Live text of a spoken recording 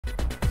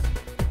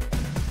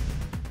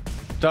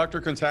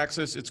Dr.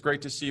 Kontaxis, it's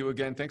great to see you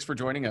again. Thanks for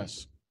joining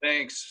us.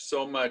 Thanks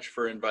so much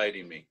for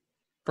inviting me.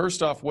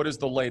 First off, what is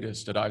the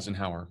latest at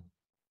Eisenhower?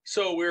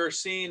 So we're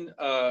seeing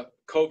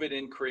COVID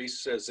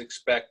increase as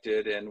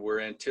expected, and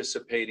we're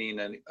anticipating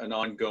an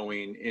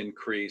ongoing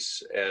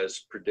increase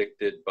as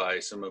predicted by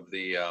some of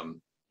the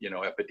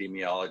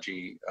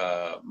epidemiology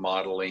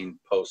modeling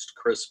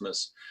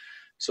post-Christmas.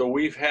 So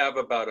we have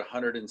about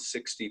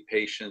 160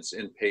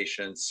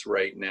 inpatients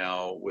right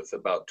now, with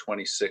about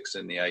 26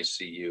 in the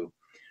ICU.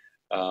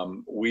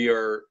 We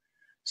are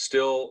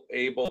still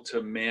able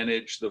to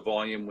manage the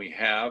volume we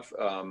have.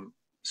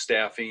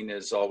 Staffing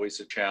is always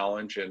a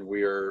challenge, and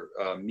we are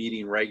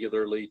meeting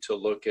regularly to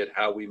look at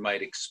how we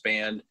might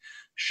expand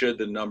should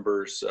the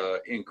numbers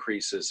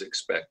increase as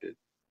expected.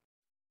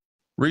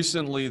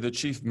 Recently, the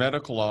chief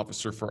medical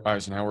officer for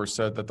Eisenhower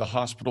said that the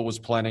hospital was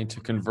planning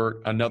to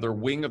convert another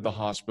wing of the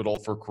hospital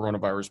for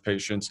coronavirus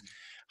patients.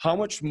 How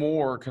much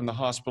more can the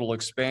hospital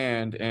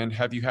expand, and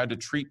have you had to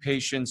treat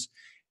patients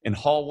in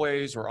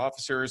hallways or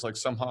office areas like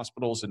some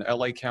hospitals in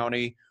LA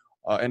County?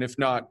 And if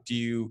not, do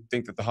you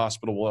think that the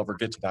hospital will ever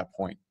get to that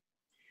point?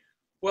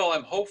 Well,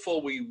 I'm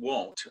hopeful we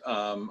won't.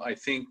 I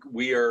think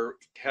we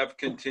have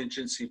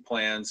contingency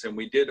plans, and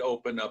we did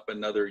open up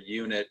another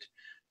unit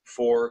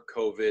for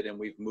COVID, and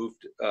we've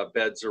moved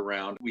beds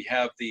around. We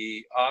have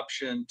the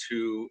option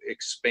to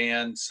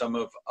expand some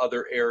of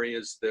other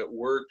areas that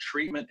were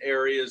treatment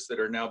areas that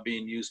are now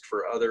being used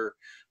for other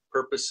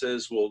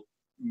purposes. We'll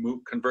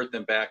convert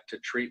them back to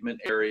treatment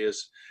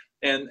areas.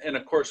 And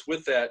of course,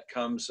 with that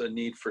comes a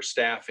need for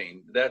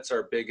staffing. That's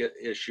our big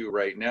issue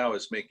right now,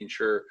 is making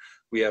sure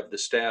we have the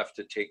staff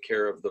to take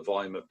care of the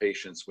volume of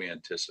patients we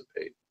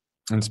anticipate.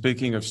 And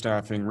speaking of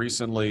staffing,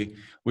 recently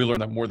we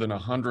learned that more than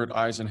 100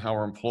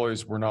 Eisenhower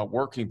employees were not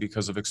working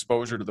because of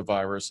exposure to the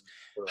virus.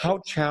 Right. How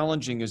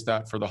challenging is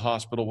that for the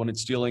hospital when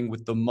it's dealing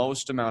with the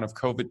most amount of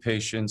COVID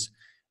patients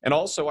and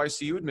also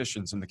ICU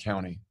admissions in the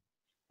county?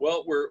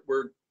 Well, we're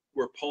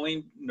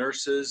pulling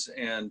nurses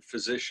and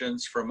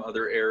physicians from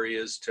other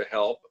areas to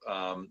help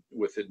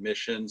with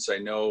admissions. I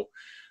know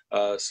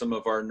some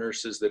of our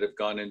nurses that have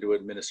gone into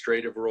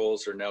administrative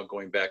roles are now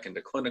going back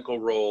into clinical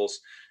roles.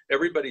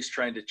 Everybody's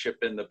trying to chip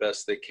in the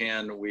best they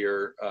can. We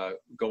are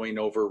going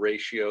over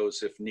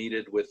ratios if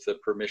needed with the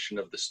permission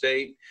of the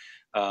state.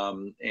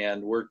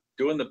 And we're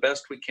doing the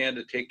best we can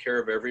to take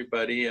care of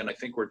everybody. And I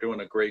think we're doing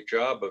a great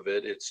job of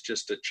it. It's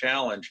just a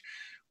challenge.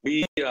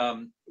 We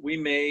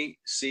may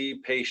see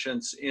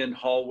patients in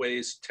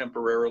hallways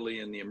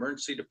temporarily in the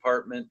emergency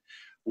department.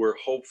 We're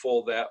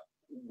hopeful that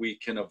we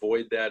can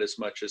avoid that as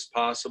much as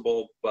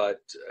possible. But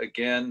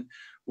again,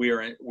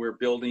 we're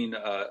building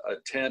a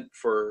tent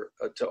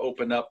to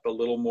open up a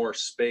little more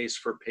space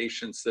for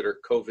patients that are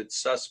COVID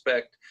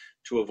suspect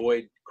to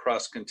avoid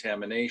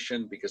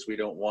cross-contamination, because we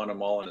don't want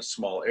them all in a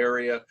small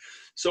area.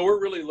 So we're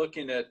really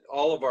looking at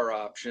all of our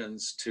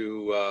options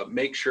to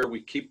make sure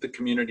we keep the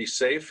community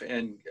safe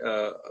and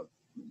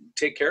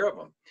take care of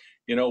them.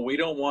 You know, we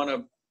don't want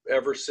to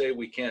ever say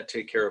we can't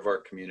take care of our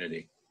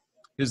community.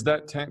 Is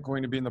that tent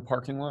going to be in the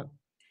parking lot?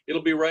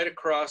 It'll be right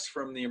across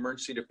from the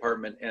emergency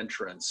department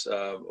entrance.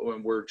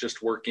 When we're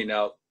just working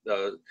out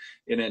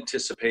in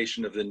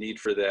anticipation of the need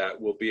for that.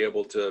 We'll be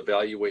able to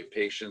evaluate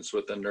patients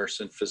with a nurse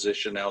and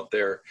physician out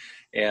there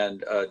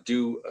and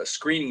do a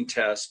screening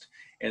test.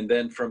 And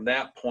then from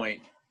that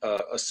point,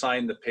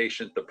 assign the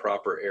patient the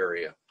proper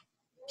area.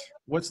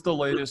 What's the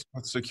latest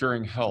with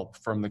securing help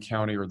from the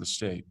county or the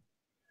state?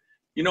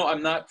 You know,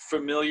 I'm not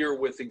familiar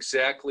with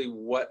exactly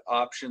what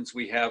options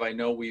we have. I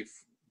know we've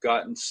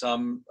gotten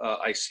some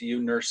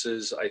ICU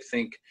nurses. I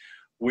think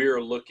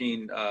we're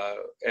looking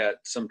at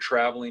some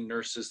traveling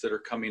nurses that are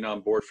coming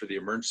on board for the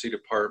emergency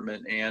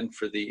department and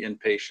for the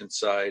inpatient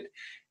side.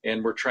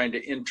 And we're trying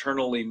to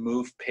internally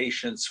move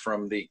patients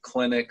from the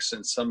clinics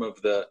and some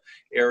of the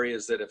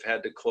areas that have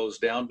had to close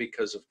down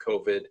because of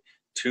COVID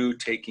to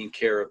taking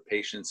care of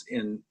patients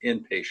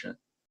inpatient.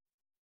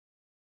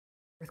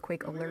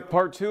 Earthquake alert.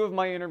 Part 2 of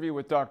my interview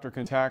with Dr.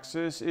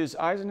 Kontaxis is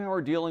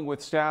Eisenhower dealing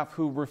with staff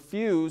who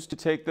refuse to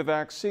take the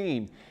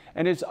vaccine,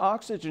 and is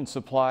oxygen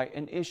supply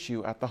an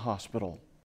issue at the hospital?